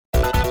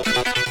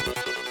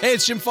Hey,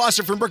 it's Jim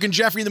Foster from Brooke and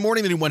Jeffrey in the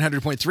morning, the new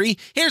 100.3.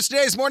 Here's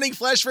today's morning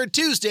flash for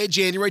Tuesday,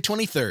 January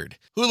 23rd.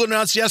 HULU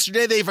announced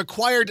yesterday they've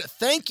acquired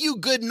Thank You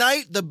Good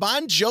Night, the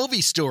Bon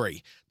Jovi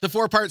story. The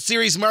 4-part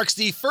series marks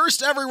the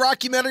first ever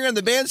rockumentary in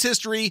the band's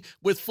history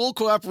with full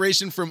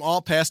cooperation from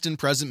all past and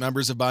present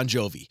members of Bon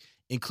Jovi,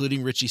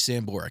 including Richie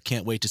Sambora.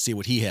 Can't wait to see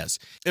what he has.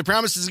 It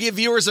promises to give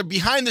viewers a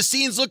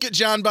behind-the-scenes look at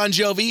John Bon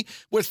Jovi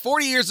with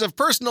 40 years of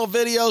personal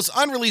videos,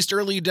 unreleased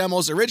early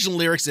demos, original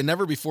lyrics, and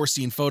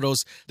never-before-seen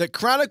photos that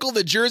chronicle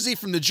the Jersey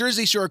from the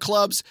Jersey Shore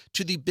clubs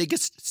to the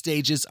biggest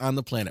stages on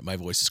the planet. My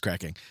voice is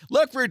cracking.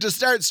 Look for it to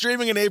start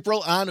streaming in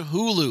April on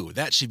Hulu.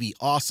 That should be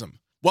awesome.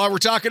 While we're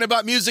talking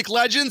about music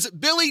legends,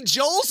 Billy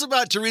Joel's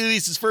about to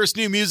release his first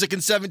new music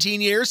in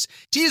 17 years.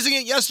 Teasing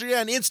it yesterday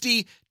on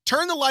Insta,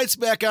 Turn the Lights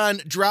Back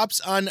On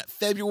drops on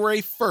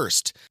February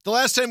 1st. The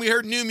last time we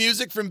heard new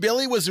music from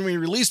Billy was when we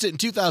released it in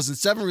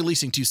 2007,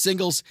 releasing 2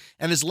 singles,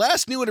 and his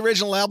last new and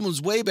original album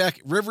was way back,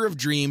 River of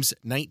Dreams,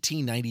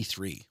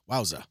 1993.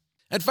 Wowza.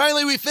 And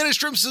finally, we finished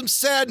from some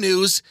sad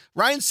news.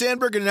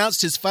 Sandberg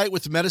announced his fight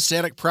with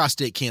metastatic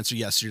prostate cancer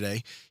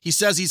yesterday. He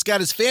says he's got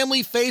his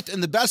family, faith,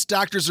 and the best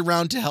doctors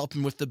around to help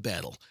him with the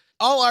battle.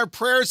 All our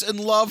prayers and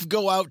love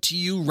go out to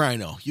you,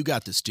 Ryno. You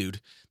got this,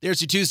 dude.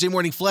 There's your Tuesday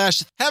morning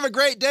flash. Have a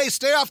great day,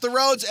 stay off the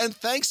roads, and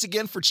thanks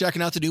again for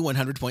checking out the new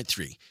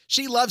 100.3.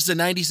 She loves the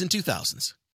 90s and 2000s.